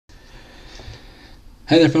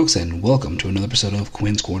Hi there, folks, and welcome to another episode of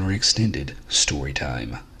Quinn's Corner Extended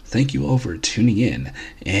Storytime. Thank you all for tuning in,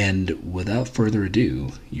 and without further ado,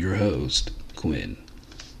 your host, Quinn.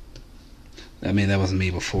 I mean, that wasn't me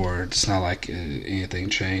before. It's not like anything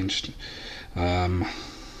changed. I'm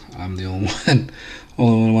the only one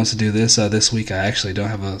who wants to do this. This week, I actually don't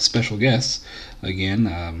have a special guest.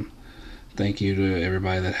 Again, thank you to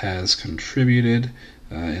everybody that has contributed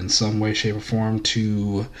in some way, shape, or form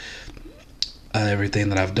to everything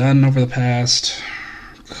that I've done over the past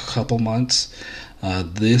couple months.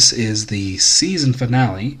 This is the season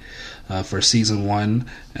finale for season 1,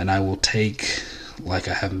 and I will take, like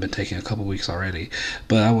I haven't been taking a couple weeks already,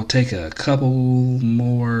 but I will take a couple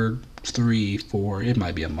more, 3, 4, it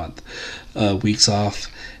might be a month, weeks off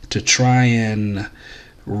to try and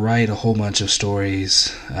write a whole bunch of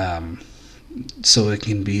stories so it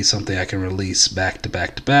can be something I can release back to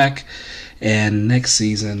back to back. And next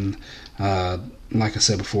season, like I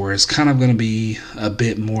said before, is kind of going to be a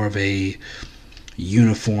bit more of a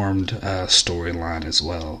uniformed storyline as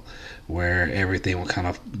well, where everything will kind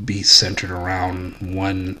of be centered around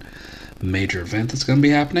one major event that's going to be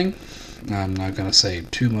happening. I'm not going to say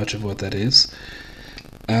too much of what that is.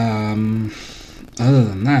 Other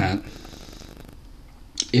than that,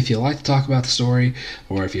 if you like to talk about the story,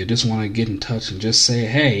 or if you just want to get in touch and just say,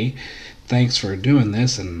 hey, thanks for doing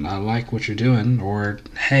this, and I like what you're doing, or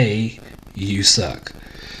hey, you suck,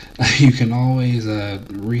 you can always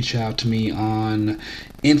reach out to me on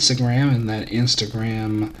Instagram, and that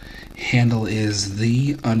Instagram handle is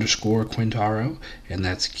 _Quintaro, and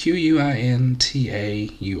that's QUINTAURO.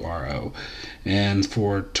 And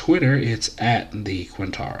for Twitter, it's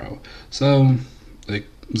 @TheQuintaro. So, the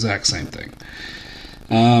exact same thing.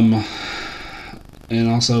 And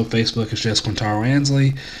also Facebook is just Quintaro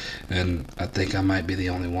Ansley, and I think I might be the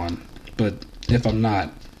only one. But if I'm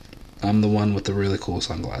not, I'm the one with the really cool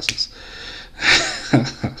sunglasses.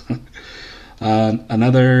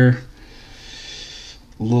 Another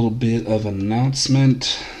little bit of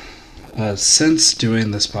announcement. Since doing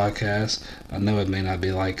this podcast, I know it may not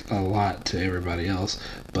be like a lot to everybody else,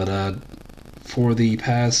 but for the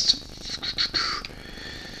past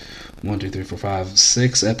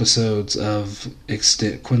 6 episodes of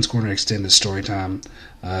Quinn's Corner Extended Storytime,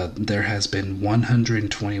 there has been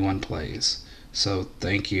 121 plays. So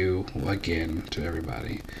thank you again to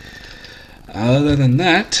everybody. Other than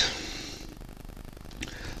that,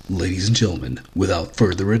 ladies and gentlemen, without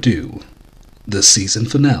further ado, the season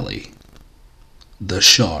finale, The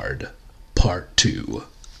Shard, Part 2.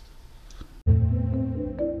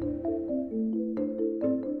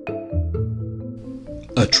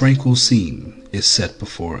 A tranquil scene is set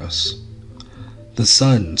before us. The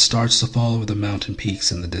sun starts to fall over the mountain peaks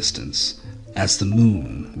in the distance as the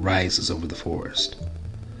moon rises over the forest.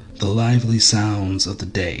 The lively sounds of the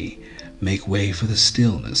day make way for the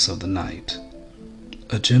stillness of the night.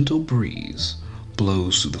 A gentle breeze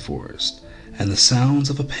blows through the forest, and the sounds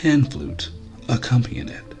of a pan flute accompany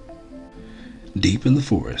it. Deep in the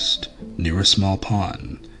forest, near a small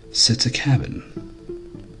pond, sits a cabin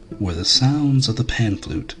where the sounds of the pan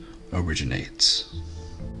flute originates.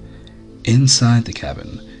 Inside the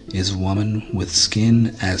cabin is a woman with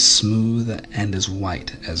skin as smooth and as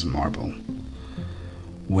white as marble,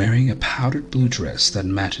 wearing a powdered blue dress that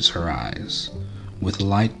matches her eyes, with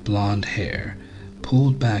light blonde hair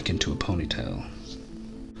pulled back into a ponytail,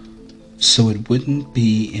 so it wouldn't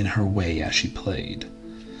be in her way as she played.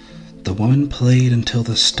 The woman played until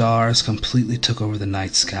the stars completely took over the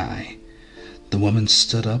night sky. The woman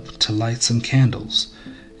stood up to light some candles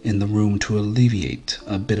in the room to alleviate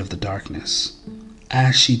a bit of the darkness.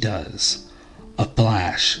 As she does, a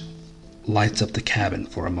flash lights up the cabin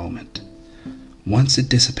for a moment. Once it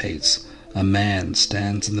dissipates, a man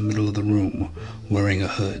stands in the middle of the room wearing a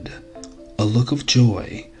hood. A look of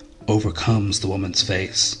joy overcomes the woman's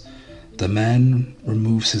face. The man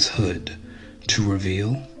removes his hood to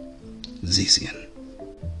reveal Zeesian.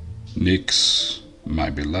 Nyx, my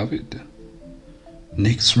beloved.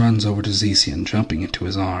 Nyx runs over to Zeesian, jumping into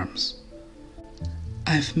his arms.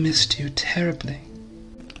 I've missed you terribly.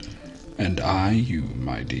 And I you,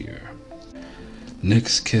 my dear.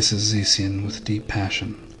 Nyx kisses Zeesian with deep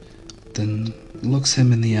passion, then looks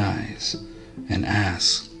him in the eyes and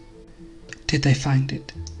asks, Did they find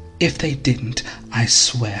it? If they didn't, I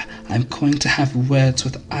swear I'm going to have words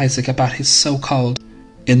with Isaac about his so-called...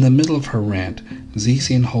 In the middle of her rant,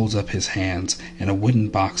 Zeesian holds up his hands and a wooden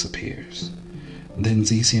box appears. Then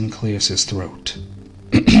Zeesian clears his throat.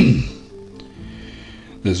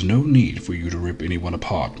 There's no need for you to rip anyone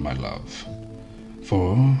apart, my love,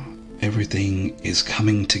 for everything is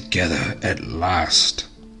coming together at last.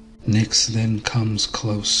 Nyx then comes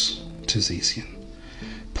close to Zesian,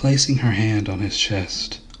 placing her hand on his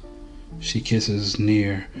chest. She kisses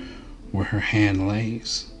near where her hand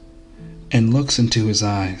lays, and looks into his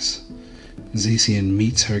eyes. Zesian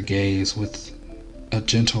meets her gaze with a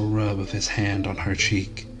gentle rub of his hand on her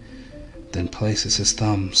cheek, then places his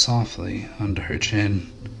thumb softly under her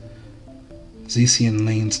chin. Zesian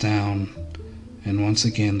leans down, and once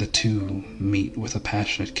again the two meet with a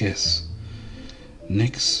passionate kiss.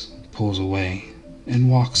 Nyx pulls away and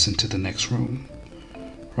walks into the next room.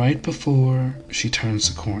 Right before she turns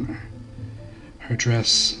the corner, her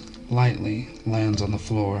dress lightly lands on the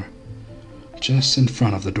floor just in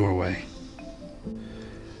front of the doorway.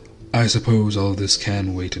 "I suppose all this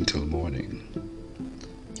can wait until morning,"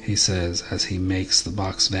 he says as he makes the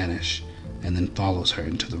box vanish and then follows her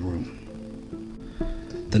into the room.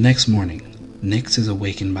 The next morning, Nyx is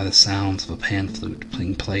awakened by the sounds of a pan flute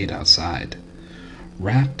being played outside.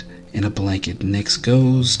 Wrapped in a blanket, Nyx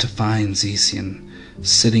goes to find Zesian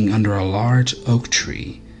sitting under a large oak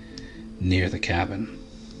tree near the cabin.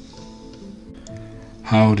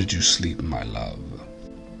 "How did you sleep, my love?"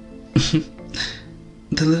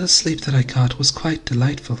 The little sleep that I got was quite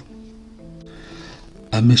delightful.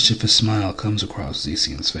 A mischievous smile comes across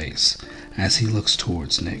Zesian's face as he looks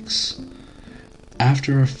towards Nyx.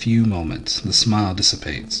 After a few moments, the smile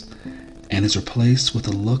dissipates and is replaced with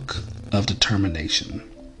a look of determination.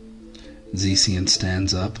 Zesian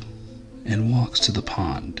stands up and walks to the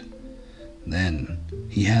pond. Then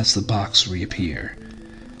he has the box reappear,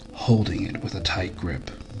 holding it with a tight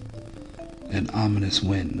grip. An ominous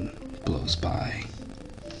wind blows by.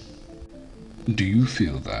 "Do you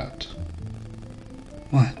feel that?"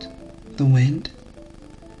 What? The wind?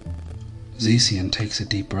 Zesian takes a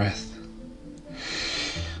deep breath.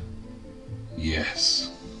 "Yes.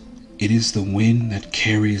 It is the wind that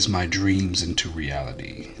carries my dreams into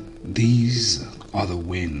reality. These are the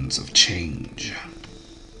winds of change."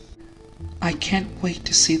 I can't wait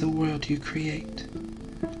to see the world you create,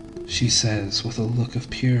 she says with a look of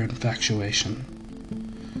pure infatuation.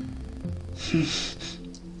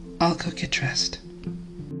 I'll go get dressed.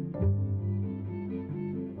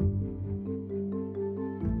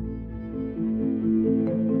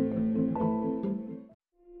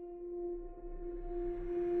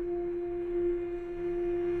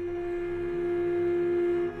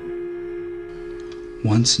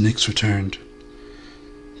 Once Nyx returned,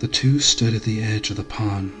 the two stood at the edge of the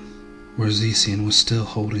pond where Zesian was still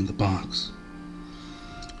holding the box.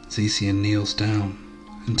 Zesian kneels down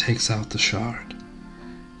and takes out the shard,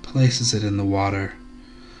 places it in the water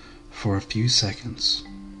for a few seconds.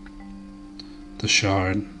 The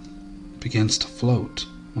shard begins to float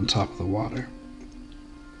on top of the water,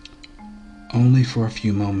 only for a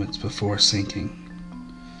few moments before sinking.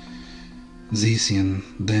 Zesian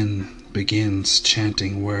then begins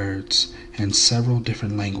chanting words in several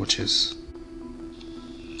different languages.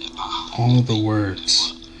 All the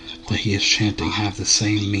words that he is chanting have the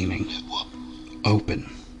same meaning. Open.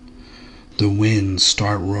 The winds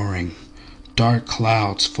start roaring. Dark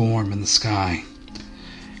clouds form in the sky,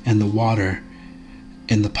 and the water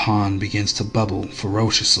in the pond begins to bubble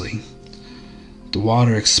ferociously. The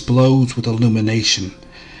water explodes with illumination,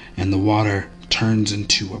 and the water turns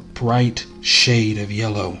into a bright shade of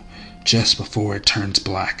yellow just before it turns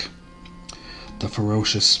black. The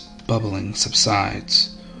ferocious bubbling subsides,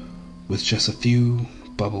 with just a few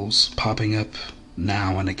bubbles popping up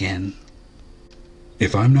now and again.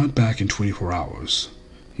 "If I'm not back in 24 hours,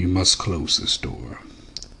 you must close this door."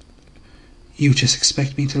 You just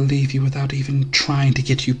expect me to leave you without even trying to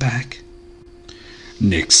get you back?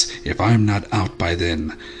 "Nyx, if I'm not out by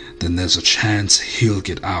then there's a chance he'll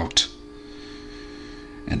get out.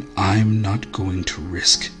 And I'm not going to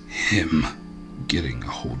risk him getting a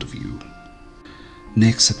hold of you."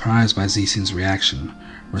 Nyx, surprised by Zesian's reaction,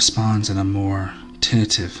 responds in a more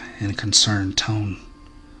tentative and concerned tone.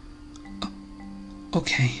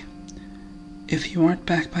 Okay. If you aren't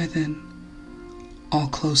back by then, I'll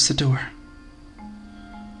close the door.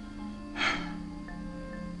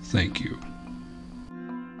 Thank you.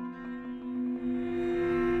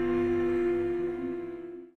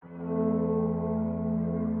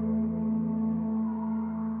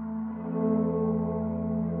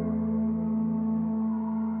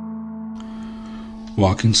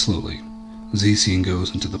 Walking slowly, Zesian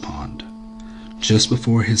goes into the pond. Just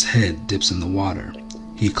before his head dips in the water,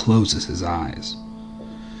 he closes his eyes.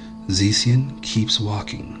 Zesian keeps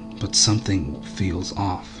walking, but something feels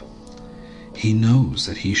off. He knows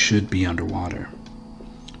that he should be underwater,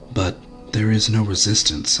 but there is no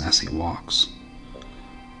resistance as he walks.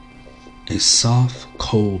 A soft,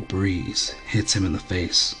 cold breeze hits him in the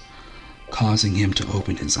face, causing him to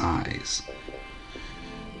open his eyes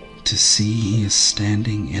to see he is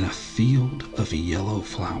standing in a field of yellow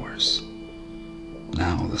flowers.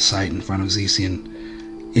 Now the sight in front of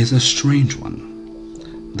Zeesian is a strange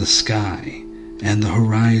one. The sky and the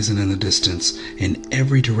horizon in the distance in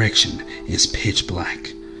every direction is pitch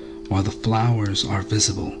black, while the flowers are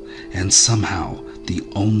visible and somehow the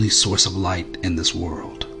only source of light in this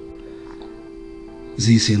world.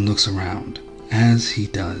 Zeesian looks around. As he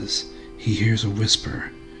does, he hears a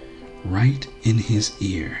whisper right in his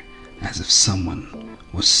ear, as if someone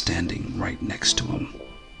was standing right next to him.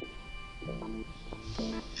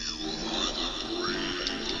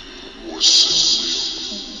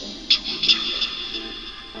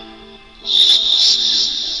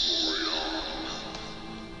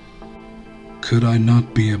 Could I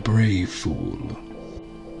not be a brave fool?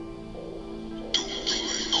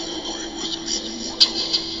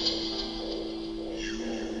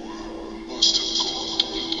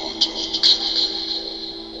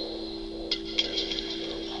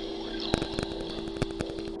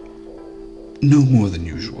 No more than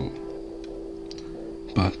usual.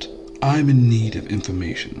 But I'm in need of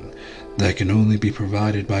information that can only be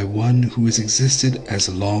provided by one who has existed as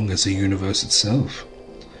long as the universe itself.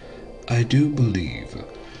 I do believe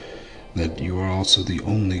that you are also the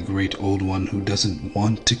only great old one who doesn't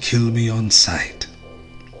want to kill me on sight.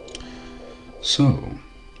 So,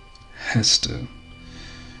 Hester,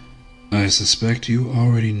 I suspect you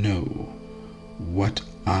already know what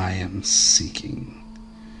I am seeking.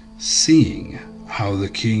 Seeing how the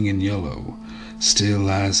King in Yellow still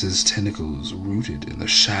has his tentacles rooted in the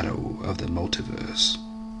shadow of the multiverse.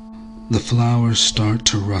 The flowers start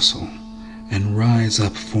to rustle and rise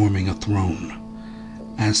up, forming a throne.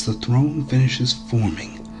 As the throne finishes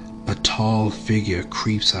forming, a tall figure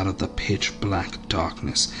creeps out of the pitch-black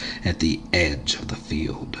darkness at the edge of the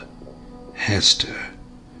field. Hester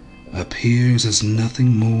appears as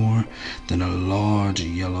nothing more than a large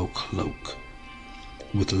yellow cloak,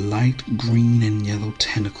 with light green and yellow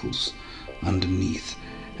tentacles underneath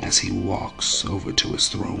as he walks over to his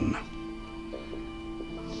throne.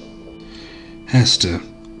 Hester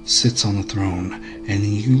sits on the throne and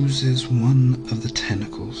uses one of the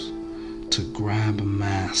tentacles to grab a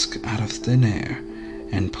mask out of thin air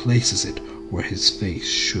and places it where his face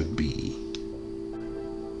should be.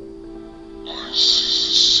 I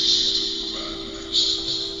see the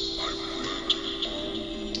madness I went along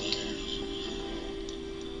with you.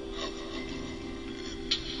 Have wandered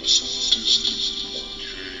into some distant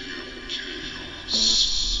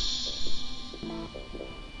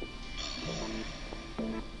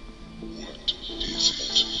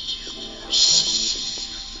chaos.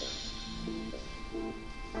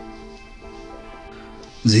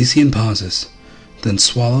 Zeesian pauses, then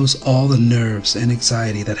swallows all the nerves and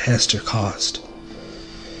anxiety that Hester caused,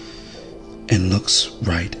 and looks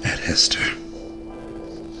right at Hester.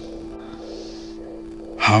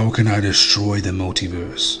 How can I destroy the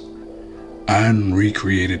multiverse and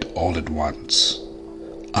recreate it all at once?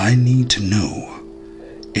 I need to know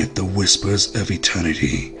if the whispers of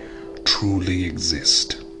eternity truly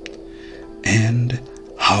exist, and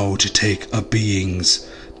how to take a being's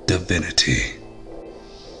divinity.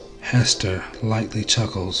 Hester lightly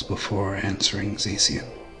chuckles before answering Zeesian.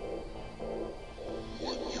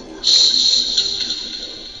 What you are seeking to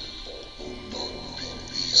do will not be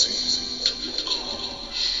easy to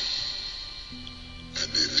accomplish.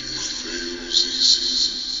 And if you fail,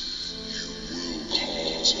 Zeesian, you will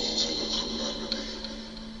cause another calamity.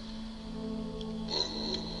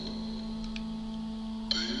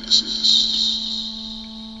 But they exist.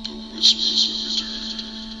 The whispers of eternity.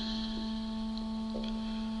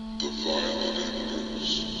 The violet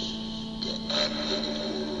embers, the anvil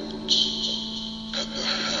words, and the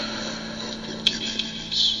hammer of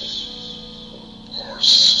beginnings are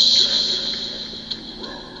scattered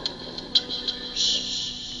throughout the multiverse.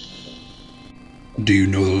 Do you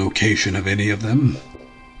know the location of any of them?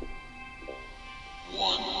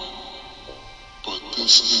 One, but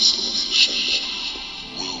this information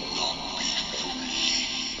will not be free,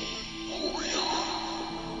 Orion.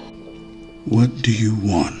 What do you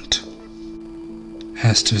want?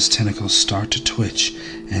 Hester's tentacles start to twitch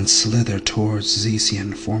and slither towards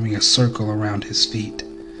Zeesian, forming a circle around his feet.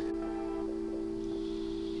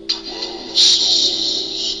 12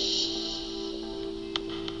 souls.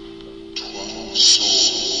 12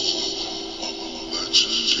 souls of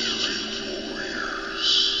legendary warriors.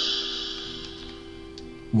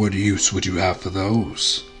 What use would you have for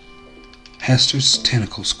those? Hester's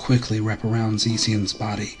tentacles quickly wrap around Zeesian's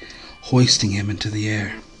body, hoisting him into the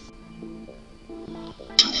air.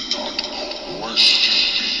 Do not question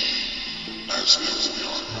me.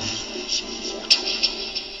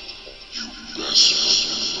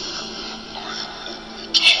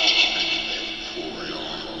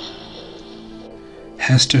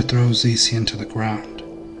 Hester throws Zesian to the ground.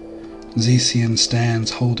 Zesian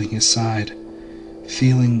stands holding his side,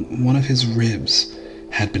 feeling one of his ribs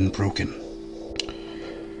had been broken.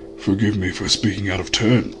 Forgive me for speaking out of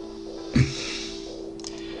turn.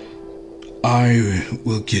 I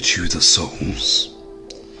will get you the souls.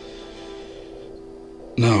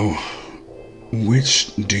 Now,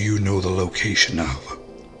 which do you know the location of?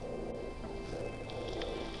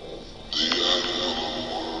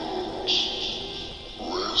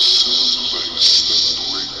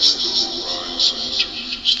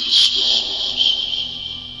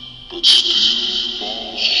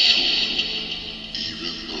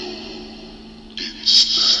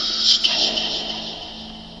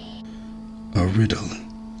 A riddle.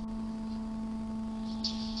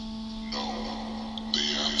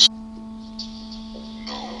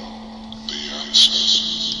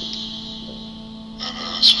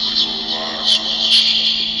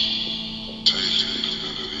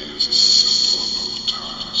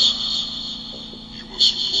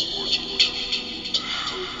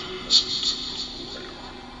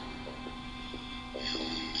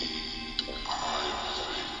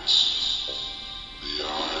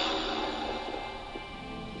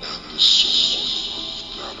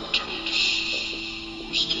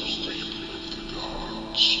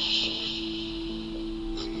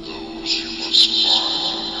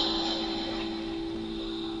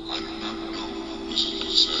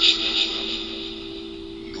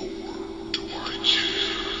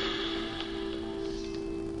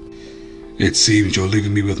 It seems you're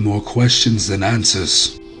leaving me with more questions than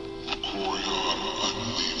answers. Corian, I'm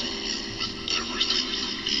leaving you with everything you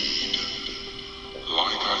need.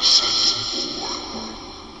 Like I said before,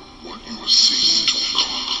 what you are seeking to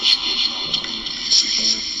accomplish will not be easy.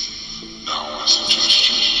 Now I suggest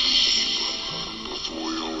you leave before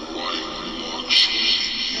your wife locks you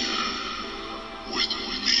in here with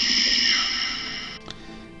me.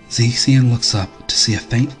 Zesian looks up to see a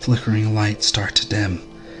faint flickering light start to dim,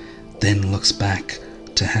 then looks back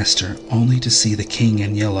to Hester only to see the king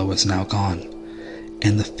in yellow is now gone,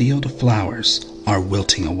 and the field of flowers are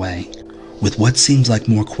wilting away. With what seems like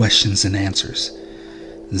more questions than answers,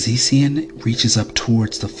 Zesian reaches up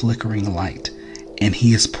towards the flickering light, and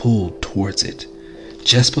he is pulled towards it.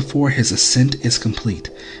 Just before his ascent is complete,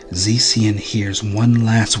 Zesian hears one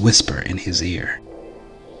last whisper in his ear.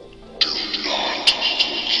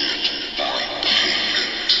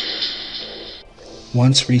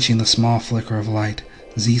 Once reaching the small flicker of light,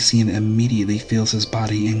 Zesian immediately feels his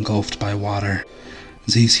body engulfed by water.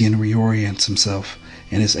 Zesian reorients himself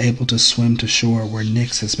and is able to swim to shore where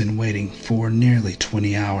Nyx has been waiting for nearly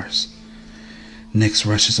 20 hours. Nyx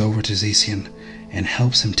rushes over to Zesian and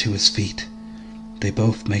helps him to his feet. They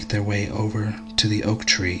both make their way over to the oak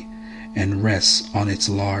tree and rest on its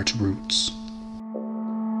large roots.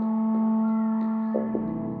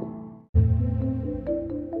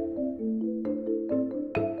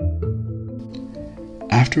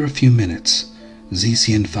 After a few minutes,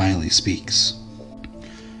 Zesian finally speaks.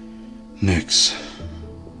 Nyx,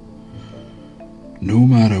 no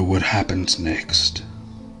matter what happens next,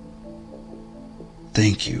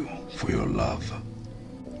 thank you for your love.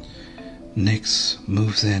 Nyx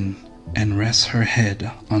moves in and rests her head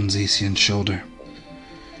on Zesian's shoulder.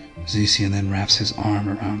 Zesian then wraps his arm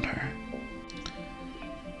around her.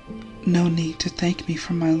 No need to thank me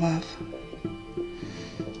for my love.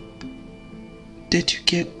 Did you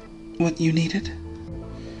get what you needed?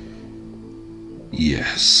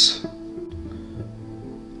 Yes.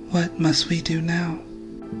 What must we do now?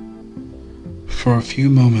 For a few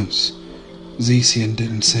moments, Zesian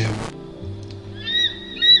didn't say a word.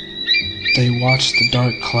 They watched the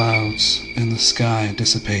dark clouds in the sky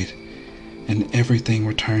dissipate, and everything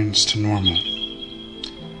returns to normal.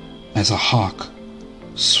 As a hawk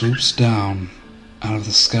swoops down out of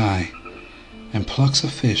the sky and plucks a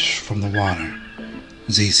fish from the water,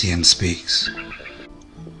 Zesian speaks.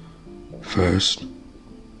 First,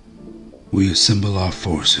 we assemble our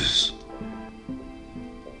forces.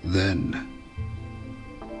 Then,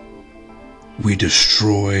 we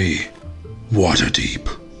destroy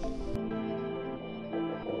Waterdeep.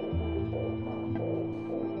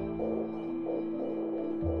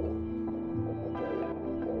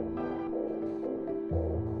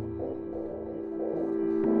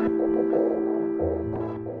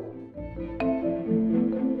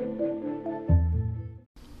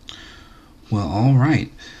 Well,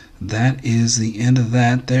 alright. That is the end of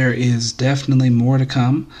that. There is definitely more to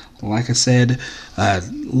come. Like I said,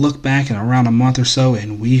 look back in around a month or so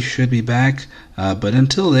and we should be back. But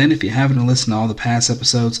until then, if you haven't listened to all the past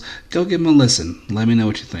episodes, go give them a listen. Let me know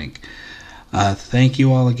what you think. Thank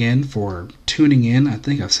you all again for tuning in. I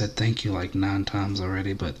think I've said thank you like 9 times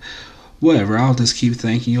already, but whatever. I'll just keep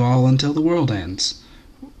thanking you all until the world ends,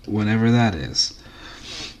 whenever that is.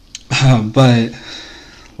 But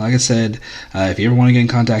like I said, if you ever want to get in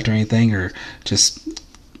contact or anything, or just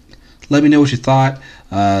let me know what you thought,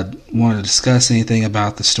 want to discuss anything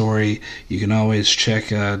about the story, you can always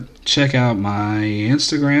check out my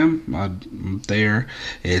Instagram. There,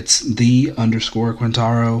 it's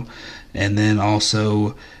 _Quintaro, and then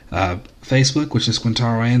also Facebook, which is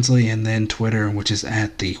Quintaro Ansley, and then Twitter, which is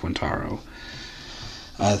 @TheQuintaro.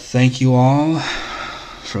 Thank you all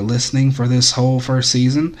for listening for this whole first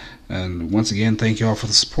season, and once again, thank you all for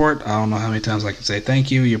the support. I don't know how many times I can say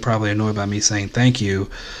thank you. You're probably annoyed by me saying thank you,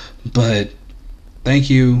 but thank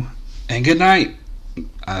you, and good night.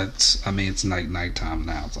 It's like nighttime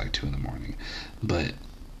now. It's like 2 in the morning, but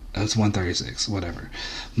it's 1:36, whatever.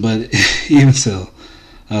 But even still,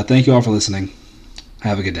 thank you all for listening.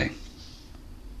 Have a good day.